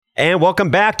And welcome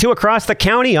back to Across the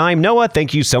County. I'm Noah.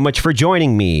 Thank you so much for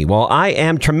joining me. Well, I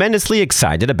am tremendously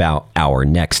excited about our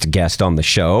next guest on the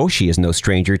show. She is no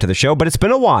stranger to the show, but it's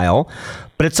been a while.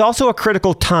 But it's also a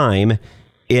critical time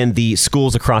in the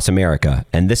schools across America.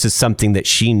 And this is something that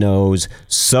she knows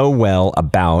so well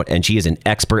about, and she is an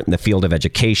expert in the field of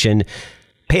education.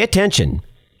 Pay attention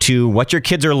to what your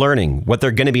kids are learning, what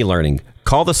they're going to be learning.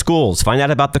 Call the schools, find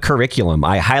out about the curriculum.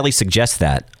 I highly suggest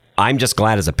that. I'm just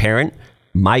glad as a parent,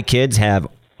 my kids have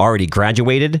already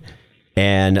graduated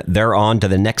and they're on to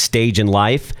the next stage in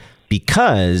life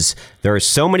because there are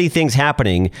so many things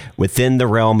happening within the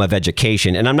realm of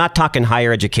education. And I'm not talking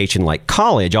higher education like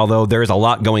college, although there's a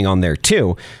lot going on there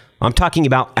too. I'm talking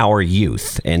about our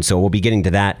youth. And so we'll be getting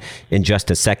to that in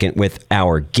just a second with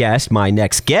our guest, my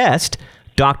next guest,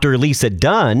 Dr. Lisa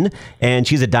Dunne, and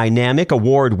she's a dynamic,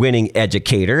 award-winning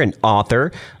educator and author,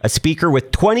 a speaker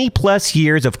with 20 plus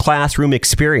years of classroom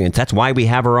experience. That's why we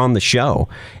have her on the show.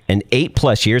 And 8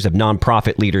 plus years of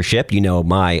nonprofit leadership. You know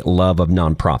my love of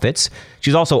nonprofits.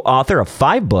 She's also author of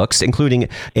 5 books, including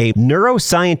a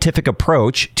neuroscientific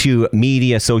approach to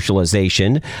media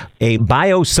socialization, a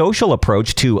biosocial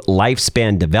approach to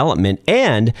lifespan development,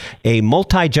 and a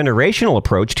multi-generational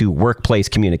approach to workplace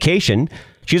communication.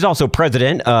 She's also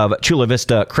president of Chula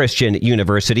Vista Christian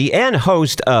University and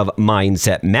host of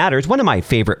Mindset Matters, one of my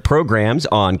favorite programs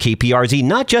on KPRZ,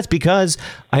 not just because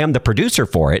I am the producer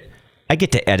for it. I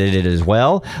get to edit it as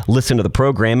well, listen to the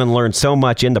program, and learn so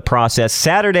much in the process.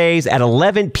 Saturdays at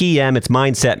 11 p.m., it's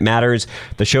Mindset Matters.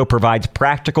 The show provides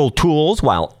practical tools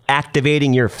while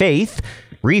activating your faith,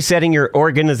 resetting your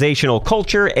organizational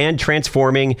culture, and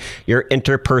transforming your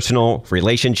interpersonal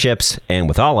relationships. And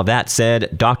with all of that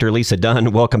said, Dr. Lisa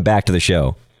Dunne, welcome back to the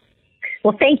show.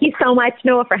 Well, thank you so much,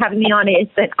 Noah, for having me on.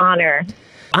 It's an honor.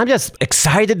 I'm just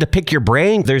excited to pick your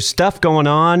brain. There's stuff going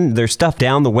on. There's stuff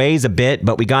down the ways a bit,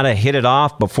 but we got to hit it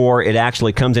off before it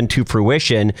actually comes into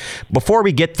fruition. Before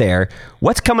we get there,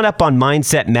 what's coming up on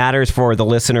Mindset Matters for the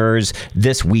listeners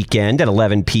this weekend at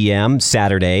 11 p.m.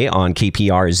 Saturday on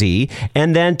KPRZ?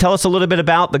 And then tell us a little bit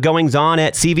about the goings-on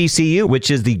at CVCU, which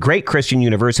is the great Christian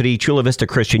university, Chula Vista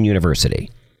Christian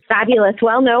University. Fabulous.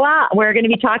 Well, Noah, we're going to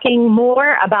be talking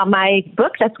more about my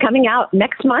book that's coming out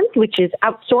next month, which is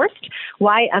Outsourced,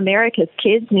 Why America's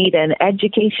Kids Need an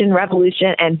Education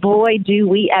Revolution. And boy, do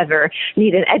we ever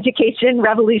need an education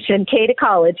revolution, K to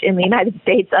college in the United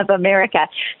States of America.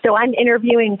 So I'm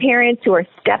interviewing parents who are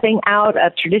stepping out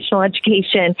of traditional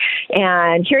education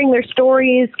and hearing their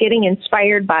stories, getting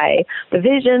inspired by the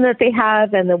vision that they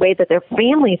have and the way that their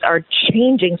families are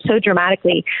changing so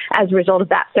dramatically as a result of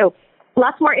that. So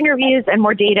lots more interviews and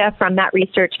more data from that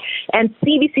research. And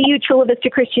CVCU, Chula Vista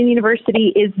Christian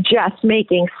University, is just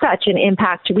making such an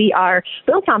impact. We are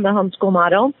built on the homeschool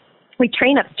model. We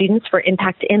train up students for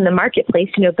impact in the marketplace.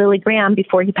 You know, Billy Graham,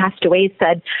 before he passed away,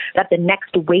 said that the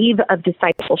next wave of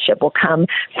discipleship will come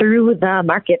through the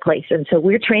marketplace. And so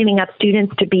we're training up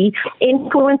students to be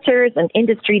influencers and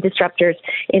industry disruptors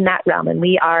in that realm. And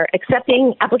we are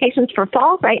accepting applications for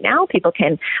fall right now. People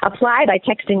can apply by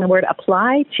texting the word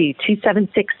apply to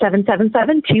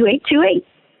 276-777-2828.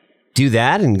 Do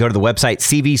that and go to the website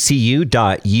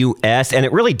cvcu.us. And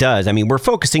it really does. I mean, we're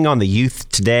focusing on the youth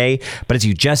today, but as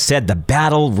you just said, the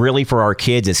battle really for our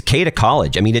kids is K to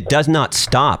college. I mean, it does not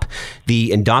stop.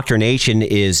 The indoctrination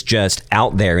is just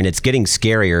out there and it's getting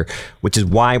scarier, which is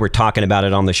why we're talking about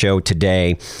it on the show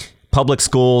today. Public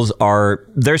schools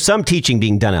there's some teaching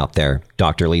being done out there,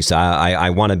 Dr. Lisa. I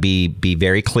want to be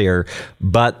very clear,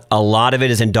 but a lot of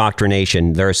it is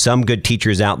indoctrination. There are some good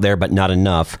teachers out there, but not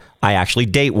enough. I actually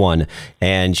date one,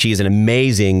 and she's an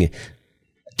amazing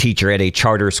teacher at a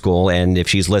charter school. And if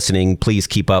she's listening, please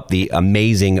keep up the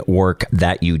amazing work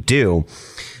that you do.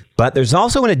 But there's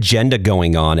also an agenda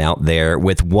going on out there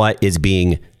with what is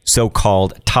being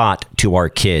so-called taught to our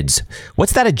kids.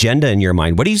 What's that agenda in your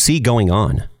mind? What do you see going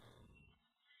on?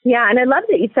 Yeah, and I love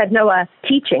that you said, Noah,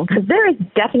 teaching, because there is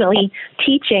definitely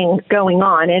teaching going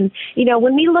on. And, you know,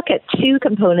 when we look at 2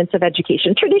 components of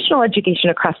education, traditional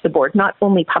education across the board, not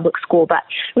only public school, but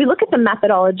we look at the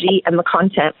methodology and the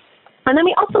content. And then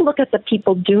we also look at the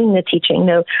people doing the teaching.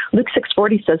 Now, Luke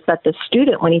 6:40 says that the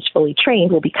student, when he's fully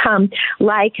trained, will become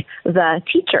like the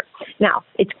teacher. Now,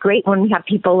 it's great when we have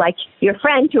people like your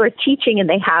friend who are teaching and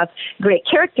they have great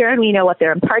character and we know what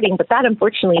they're imparting, but that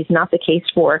unfortunately is not the case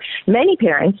for many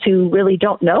parents who really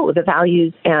don't know the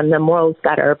values and the morals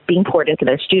that are being poured into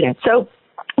their students. So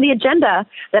the agenda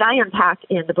that I unpack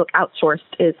in the book Outsourced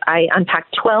is I unpack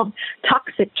 12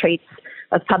 toxic traits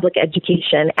of public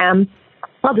education. And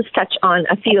I'll just touch on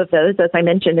a few of those. As I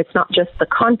mentioned, it's not just the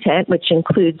content, which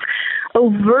includes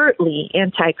overtly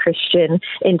anti-Christian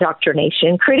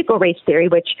indoctrination, critical race theory,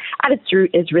 which at its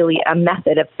root is really a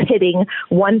method of pitting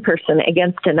one person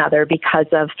against another because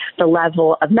of the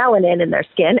level of melanin in their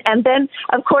skin. And then,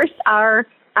 of course, our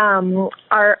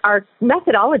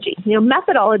methodology.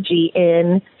 Methodology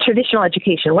in traditional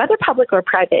education, whether public or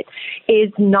private, is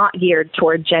not geared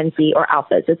toward Gen Z or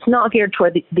alphas. It's not geared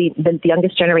toward the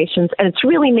youngest generations, and it's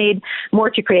really made more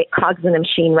to create cogs in a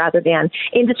machine rather than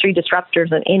industry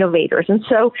disruptors and innovators. And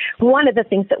so one of the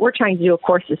things that we're trying to do, of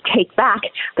course, is take back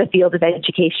the field of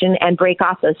education and break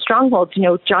off those strongholds.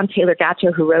 John Taylor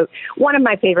Gatto, who wrote one of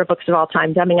my favorite books of all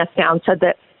time, Dumbing Us Down, said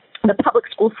that the public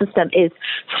school system is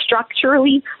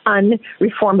structurally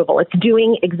unreformable. It's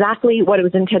doing exactly what it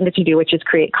was intended to do, which is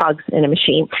create cogs in a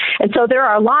machine. And so there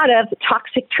are a lot of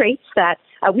toxic traits that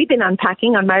we've been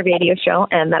unpacking on my radio show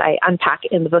and that I unpack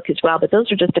in the book as well. But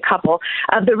those are just a couple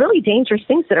of the really dangerous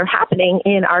things that are happening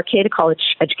in our K-to-college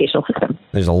educational system.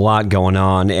 There's a lot going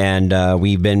on, and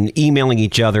we've been emailing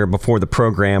each other before the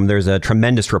program. There's a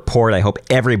tremendous report I hope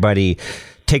everybody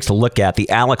takes a look at, the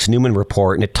Alex Newman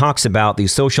report, and it talks about the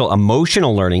social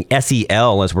emotional learning,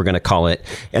 SEL as we're going to call it.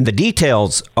 And the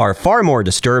details are far more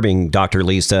disturbing, Dr.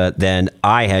 Lisa, than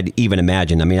I had even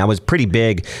imagined. I mean, I was pretty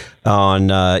big on,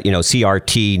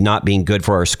 CRT not being good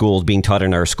for our schools, being taught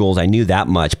in our schools. I knew that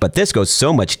much, but this goes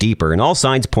so much deeper, and all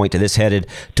signs point to this headed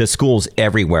to schools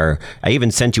everywhere. I even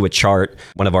sent you a chart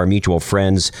one of our mutual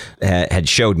friends had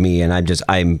showed me,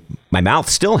 and my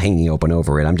mouth's still hanging open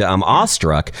over it. I'm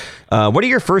awestruck. What are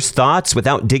your first thoughts,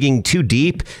 without digging too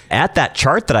deep, at that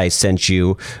chart that I sent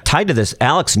you tied to this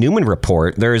Alex Newman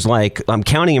report? There's I'm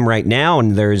counting them right now,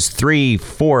 and there's 3,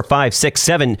 4, 5, 6,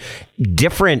 7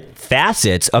 different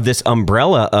facets of this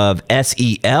umbrella of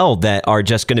SEL that are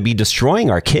just going to be destroying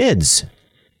our kids.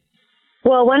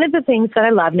 Well, one of the things that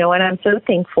I love, Noah, and I'm so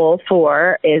thankful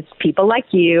for, is people like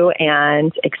you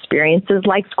and experiences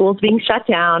like schools being shut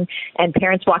down and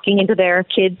parents walking into their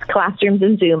kids' classrooms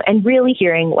in Zoom and really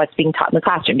hearing what's being taught in the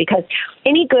classroom. Because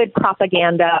any good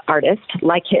propaganda artist,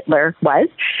 like Hitler was,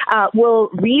 will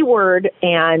reword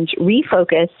and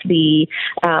refocus the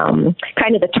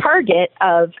kind of the target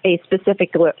of a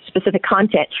specific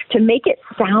content to make it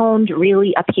sound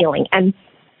really appealing. And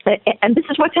this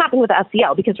is what's happening with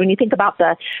SEL, because when you think about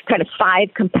the kind of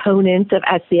 5 components of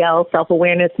SEL,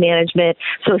 self-awareness, management,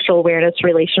 social awareness,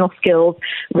 relational skills,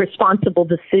 responsible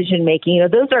decision-making,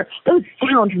 those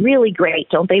sound really great,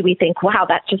 don't they? We think, wow,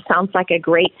 that just sounds like a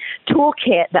great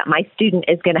toolkit that my student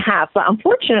is going to have. But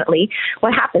unfortunately,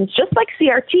 what happens, just like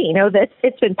CRT, that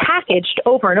it's been packaged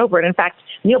over and over. And in fact,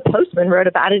 Neil Postman wrote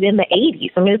about it in the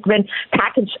 80s. I mean, it's been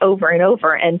packaged over and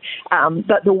over. And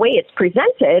but the way it's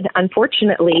presented,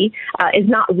 unfortunately, is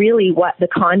not really what the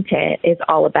content is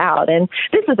all about. And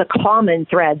this is a common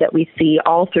thread that we see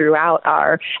all throughout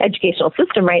our educational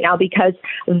system right now, because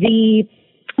the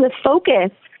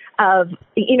focus of,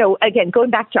 again, going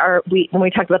back to when we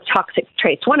talk about toxic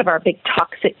traits, one of our big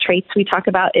toxic traits we talk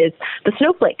about is the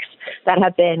snowflakes that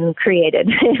have been created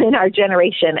in our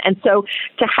generation. And so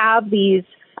to have these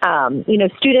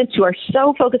students who are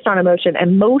so focused on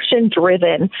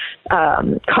emotion-driven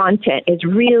content is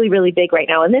really, really big right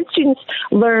now. And then students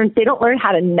they don't learn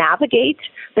how to navigate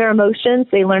their emotions.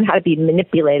 They learn how to be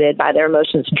manipulated by their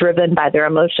emotions, driven by their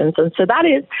emotions. And so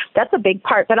that's a big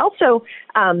part. But also,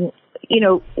 as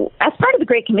part of the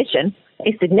Great Commission,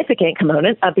 a significant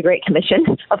component of the Great Commission,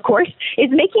 of course,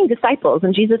 is making disciples.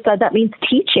 And Jesus said that means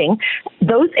teaching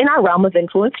those in our realm of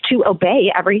influence to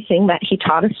obey everything that he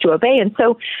taught us to obey. And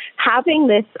so having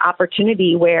this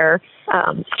opportunity where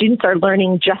students are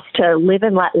learning just to live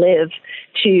and let live,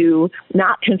 to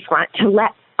not confront, to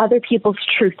let other people's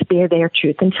truth be their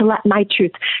truth, and to let my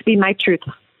truth be my truth.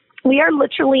 We are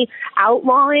literally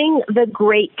outlawing the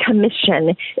Great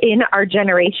Commission in our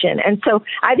generation. And so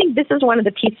I think this is one of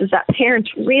the pieces that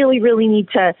parents really, really need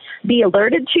to be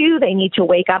alerted to. They need to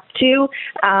wake up to.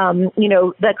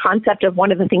 The concept of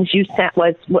one of the things you sent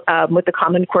was with the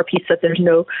Common Core piece, that there's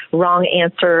no wrong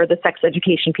answer, the sex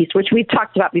education piece, which we've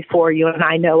talked about before, you and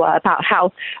I know, about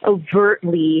how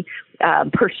overtly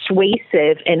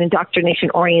persuasive and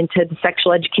indoctrination-oriented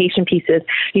sexual education pieces.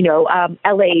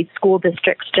 LA school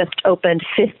districts just opened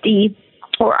 50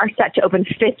 or are set to open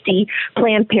 50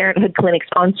 Planned Parenthood clinics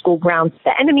on school grounds.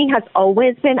 The enemy has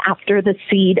always been after the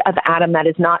seed of Adam. That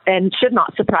is not and should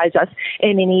not surprise us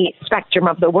in any spectrum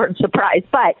of the word surprise.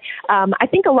 But I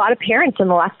think a lot of parents in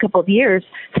the last couple of years,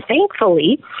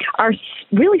 thankfully, are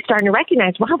really starting to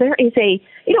recognize, wow, there is we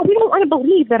don't want to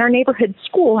believe that our neighborhood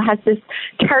school has this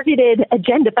targeted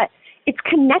agenda, but it's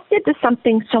connected to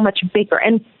something so much bigger.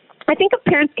 And I think if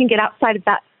parents can get outside of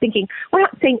that thinking, we're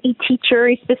not saying a teacher,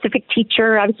 a specific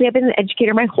teacher. Obviously, I've been an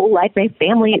educator my whole life. My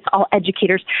family is all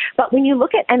educators. But when you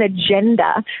look at an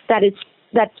agenda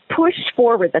that's pushed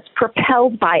forward, that's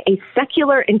propelled by a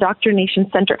secular indoctrination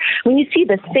center, when you see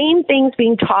the same things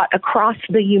being taught across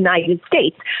the United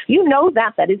States, you know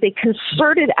that is a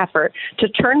concerted effort to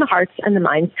turn the hearts and the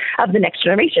minds of the next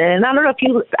generation. And I don't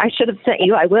know if I should have sent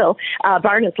you, I will,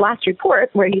 Barna's last report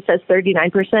where he says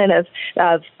 39%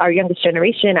 of our youngest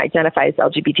generation identifies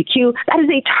LGBTQ. That is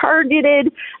a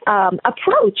targeted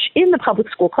approach in the public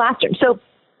school classroom. So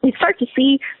we start to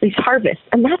see these harvests,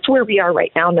 and that's where we are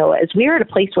right now, Noah, is we are at a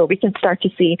place where we can start to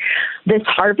see this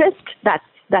harvest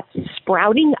that's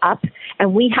sprouting up,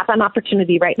 and we have an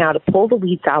opportunity right now to pull the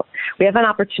weeds out. We have an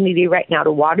opportunity right now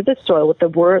to water the soil with the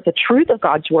word, the truth of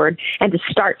God's word, and to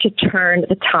start to turn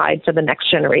the tide for the next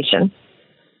generation.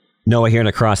 Noah here and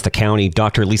across the county,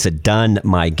 Dr. Lisa Dunne,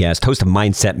 my guest, host of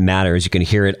Mindset Matters. You can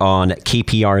hear it on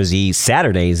KPRZ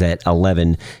Saturdays at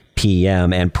 11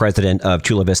 p.m. and president of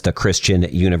Chula Vista Christian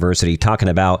University, talking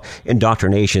about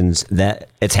indoctrinations that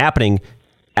it's happening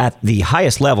at the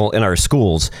highest level in our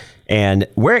schools. And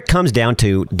where it comes down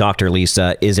to, Dr.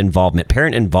 Lisa, is involvement,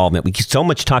 parent involvement. We so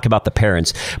much talk about the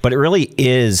parents, but it really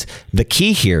is the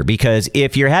key here, because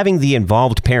if you're having the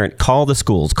involved parent call the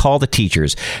schools, call the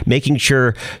teachers, making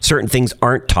sure certain things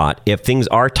aren't taught. If things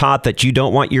are taught that you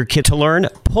don't want your kid to learn,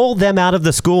 pull them out of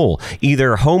the school.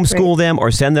 Either homeschool them or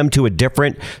send them to a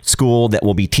different school that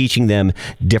will be teaching them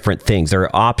different things. There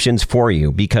are options for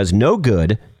you, because no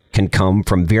good can come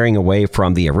from veering away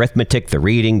from the arithmetic, the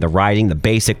reading, the writing, the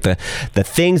basic, the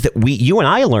things that you and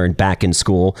I learned back in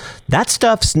school. That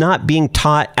stuff's not being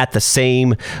taught at the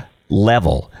same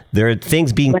level. There are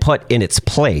things being put in its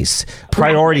place,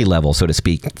 priority level, so to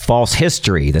speak, false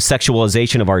history, the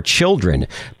sexualization of our children.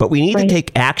 But we need to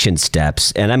take action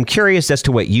steps. And I'm curious as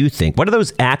to what you think. What are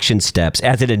those action steps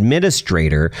as an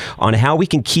administrator on how we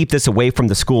can keep this away from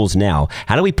the schools now?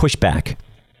 How do we push back?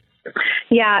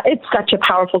 Yeah, it's such a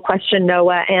powerful question,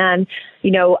 Noah. And,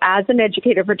 as an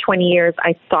educator for 20 years,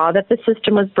 I saw that the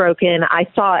system was broken. I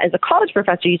saw, as a college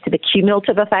professor, you see the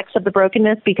cumulative effects of the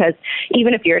brokenness, because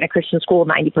even if you're in a Christian school,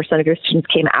 90% of your students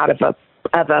came out of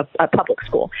a public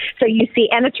school. So you see,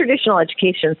 and a traditional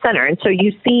education center. And so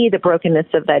you see the brokenness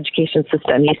of the education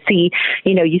system. You see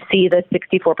the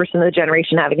 64% of the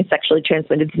generation having a sexually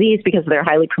transmitted disease because of their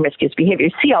highly promiscuous behavior.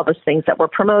 You see all those things that were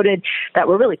promoted, that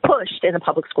were really pushed in the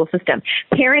public school system.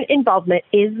 Parent involvement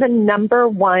is the number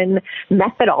one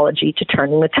methodology to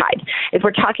turning the tide. If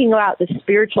we're talking about the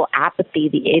spiritual apathy,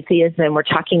 the atheism, we're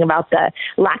talking about the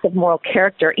lack of moral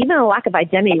character, even the lack of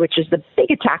identity, which is the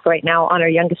big attack right now on our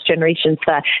youngest generation.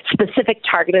 The specific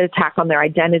targeted attack on their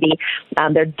identity,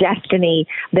 their destiny,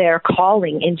 their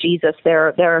calling in Jesus,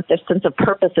 their sense of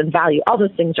purpose and value. All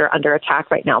those things are under attack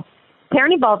right now.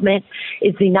 Parent involvement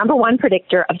is the number one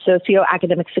predictor of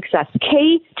socioacademic success,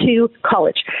 K to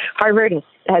college. Harvard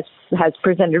has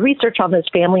presented research on this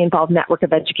family-involved network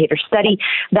of educators study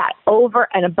that over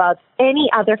and above any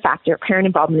other factor, parent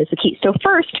involvement is the key. So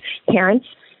first, parents,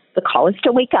 the call is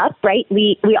to wake up, right?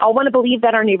 We all want to believe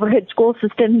that our neighborhood school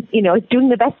system, is doing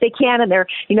the best they can, and they're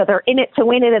in it to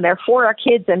win it, and they're for our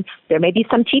kids. And there may be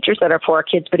some teachers that are for our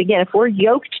kids, but again, if we're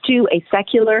yoked to a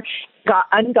secular,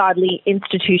 ungodly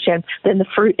institution, then the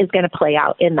fruit is going to play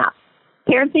out in that.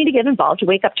 Parents need to get involved, to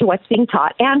wake up to what's being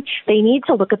taught, and they need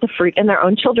to look at the fruit in their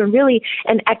own children. Really,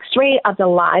 an x-ray of the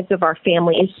lives of our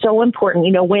family is so important.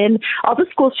 When all the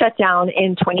schools shut down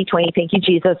in 2020, thank you,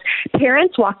 Jesus,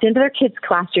 parents walked into their kids'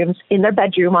 classrooms in their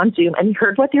bedroom on Zoom and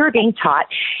heard what they were being taught,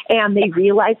 and they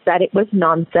realized that it was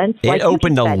nonsense. It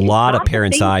opened a lot of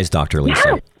parents' eyes, Dr.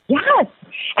 Lisa. Yes.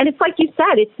 And it's like you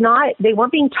said, they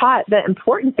weren't being taught the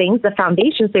important things, the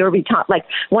foundations. They were being taught, like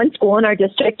one school in our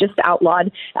district just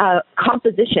outlawed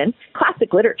composition.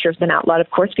 Classic literature has been outlawed, of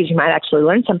course, because you might actually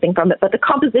learn something from it. But the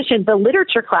composition, the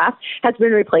literature class, has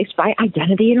been replaced by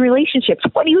identity and relationships.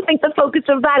 What do you think the focus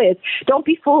of that is? Don't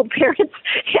be fooled, parents.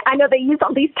 I know they use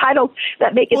all these titles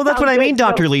that make it Well, that's what I mean,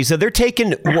 Dr. Lisa. They're taking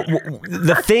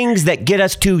the things that get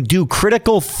us to do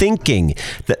critical thinking,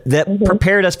 that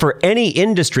prepared us for any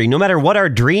industry, no matter what our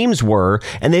dreams were,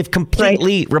 and they've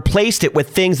completely replaced it with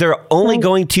things that are only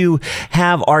going to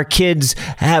have our kids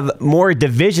have more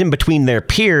division between their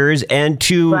peers and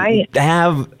to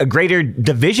have a greater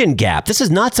division gap. This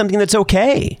is not something that's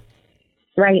okay.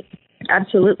 Right.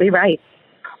 Absolutely right.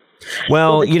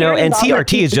 Well, and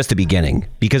CRT is just the beginning,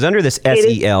 because under this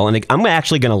SEL, and I'm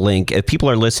actually going to link, if people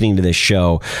are listening to this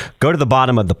show, go to the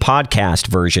bottom of the podcast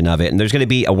version of it, and there's going to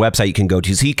be a website you can go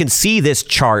to so you can see this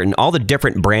chart and all the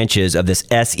different branches of this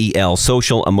SEL,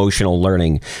 social emotional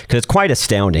learning, because it's quite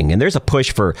astounding. And there's a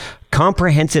push for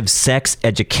comprehensive sex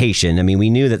education. I mean, we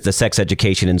knew that the sex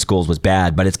education in schools was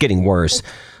bad, but it's getting worse.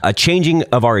 A changing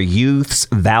of our youth's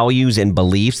values and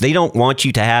beliefs. They don't want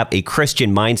you to have a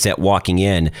Christian mindset walking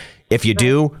in. If you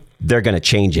do, they're going to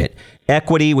change it.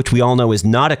 Equity, which we all know is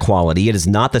not equality. It is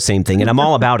not the same thing. And I'm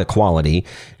all about equality.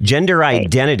 Gender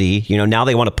identity, now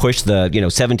they want to push the,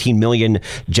 17 million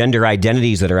gender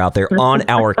identities that are out there on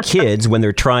our kids when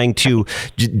they're trying to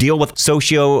deal with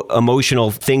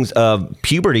socio-emotional things of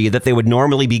puberty that they would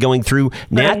normally be going through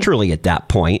naturally at that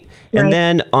point. Right. And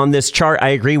then on this chart, I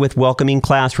agree with welcoming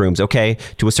classrooms. Okay,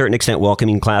 to a certain extent,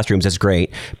 welcoming classrooms is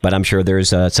great, but I'm sure there's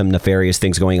some nefarious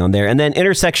things going on there. And then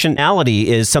intersectionality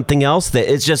is something else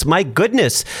that is just, my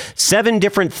goodness, 7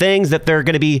 different things that they're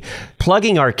going to be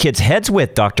plugging our kids' heads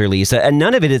with, Dr. Lisa, and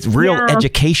none of it is real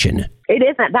education. It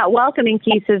isn't. That welcoming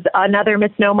piece is another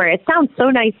misnomer. It sounds so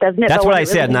nice, doesn't it? That's what I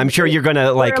said, and I'm sure you're going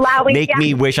to make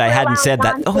me wish I hadn't said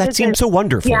that. Oh, that seems so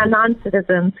wonderful. Yeah,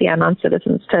 non-citizens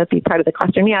to be part of the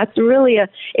classroom. Yeah, it's really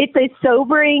it's a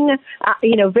sobering,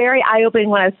 very eye-opening.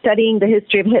 When I was studying the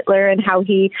history of Hitler and how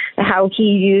he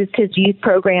used his youth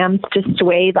programs to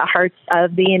sway the hearts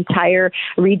of the entire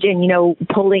region,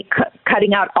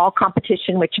 cutting out all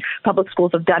competition, which public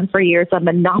schools have done for years, a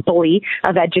monopoly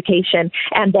of education,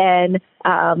 and then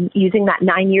using that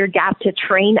 9-year gap to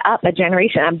train up a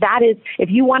generation. And that is, if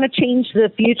you want to change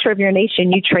the future of your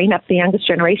nation, you train up the youngest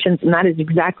generations. And that is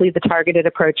exactly the targeted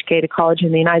approach K to college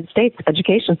in the United States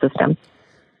education system.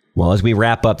 Well, as we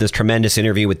wrap up this tremendous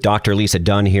interview with Dr. Lisa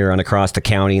Dunne here on Across the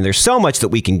County, and there's so much that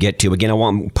we can get to. Again,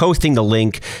 I'm posting the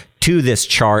link to this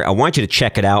chart. I want you to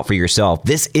check it out for yourself.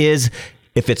 This is,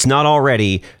 if it's not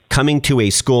already, coming to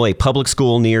a public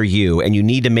school near you, and you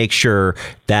need to make sure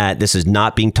that this is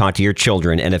not being taught to your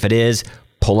children. And if it is,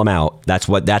 pull them out.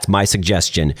 That's my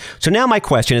suggestion. So now my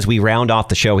question as we round off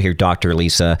the show here, Dr.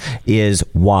 Lisa, is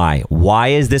why? Why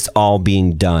is this all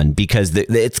being done? Because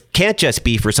it can't just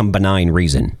be for some benign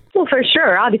reason. Well, for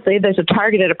sure. Obviously, there's a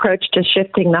targeted approach to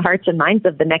shifting the hearts and minds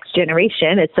of the next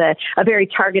generation. It's a very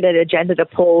targeted agenda to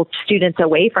pull students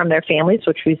away from their families,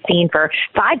 which we've seen for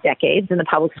 5 decades in the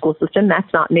public school system.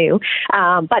 That's not new.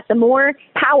 But the more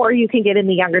power you can get in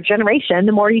the younger generation,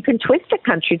 the more you can twist a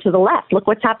country to the left. Look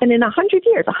what's happened in 100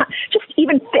 years, just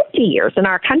even 50 years in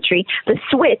our country. The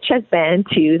switch has been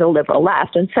to the liberal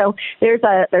left. And so there's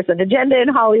an agenda in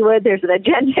Hollywood. There's an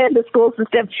agenda in the school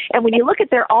system. And when you look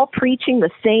at, they're all preaching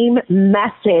the same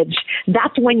message.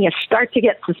 That's when you start to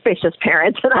get suspicious,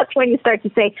 parents. And that's when you start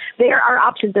to say there are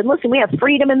options. And listen, we have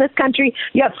freedom in this country.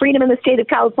 You have freedom in the state of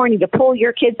California to pull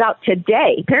your kids out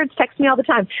today. Parents text me all the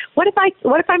time. What if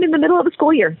I'm in the middle of the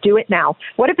school year? Do it now.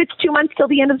 What if it's 2 months till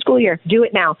the end of the school year? Do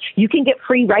it now. You can get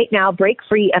free right now. Break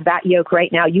free of that yoke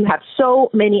right now. You have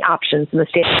so many options in the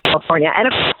state of California and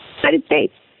across the United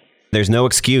States. There's no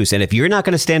excuse. And if you're not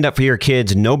going to stand up for your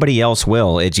kids, nobody else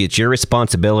will. It's your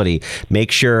responsibility.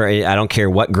 Make sure, I don't care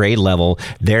what grade level,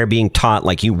 they're being taught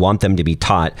like you want them to be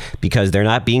taught, because they're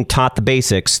not being taught the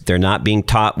basics. They're not being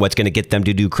taught what's going to get them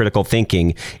to do critical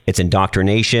thinking. It's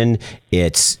indoctrination.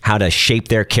 It's how to shape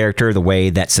their character the way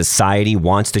that society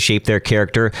wants to shape their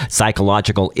character,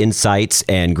 psychological insights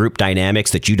and group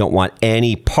dynamics that you don't want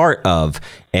any part of.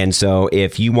 And so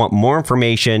if you want more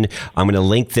information, I'm going to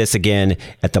link this again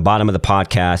at the bottom of the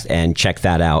podcast and check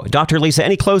that out. Dr. Lisa,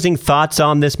 any closing thoughts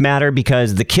on this matter?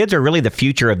 Because the kids are really the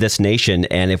future of this nation.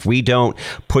 And if we don't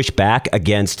push back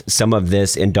against some of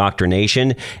this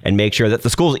indoctrination and make sure that the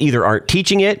schools either aren't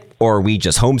teaching it or we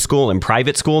just homeschool and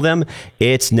private school them,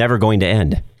 it's never going to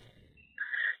end.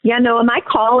 Yeah, no, my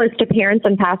call is to parents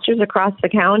and pastors across the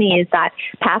county is that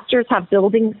pastors have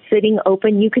buildings sitting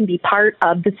open. You can be part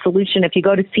of the solution. If you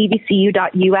go to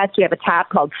cdcu.us, we have a tab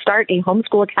called Start a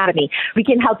Homeschool Academy. We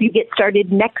can help you get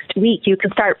started next week. You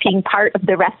can start being part of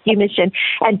the rescue mission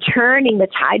and turning the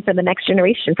tide for the next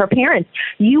generation. For parents,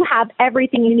 you have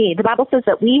everything you need. The Bible says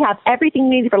that we have everything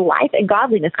we need for life and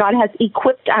godliness. God has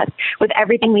equipped us with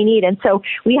everything we need. And so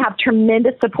we have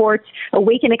tremendous support.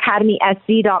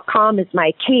 AwakenAcademySC.com is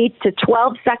my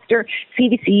K-12 sector.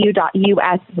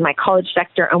 CDCU.us is my college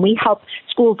sector. And we help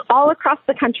schools all across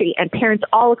the country and parents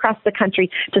all across the country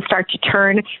to start to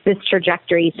turn this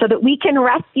trajectory so that we can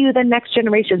rescue the next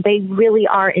generation. They really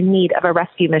are in need of a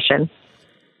rescue mission.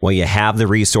 Well, you have the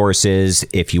resources.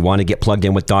 If you want to get plugged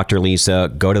in with Dr.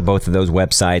 Lisa, go to both of those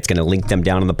websites. Going to link them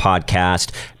down in the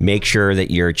podcast. Make sure that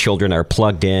your children are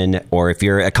plugged in. Or if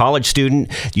you're a college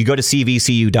student, you go to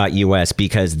cvcu.us,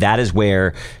 because that is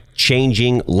where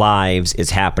changing lives is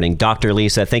happening. Dr.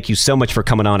 Lisa, thank you so much for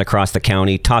coming on Across the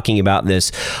County, talking about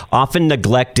this often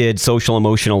neglected social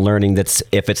emotional learning that's,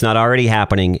 if it's not already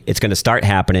happening, it's going to start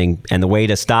happening. And the way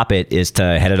to stop it is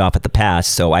to head it off at the pass.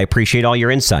 So I appreciate all your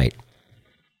insight.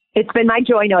 It's been my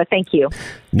joy, Noah. Thank you.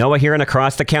 Noah here in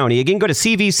Across the County. Again, go to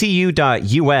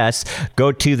cvcu.us.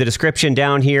 Go to the description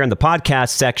down here in the podcast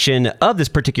section of this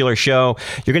particular show.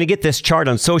 You're going to get this chart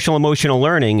on social emotional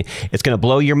learning. It's going to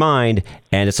blow your mind.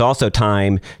 And it's also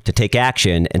time to take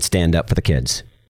action and stand up for the kids.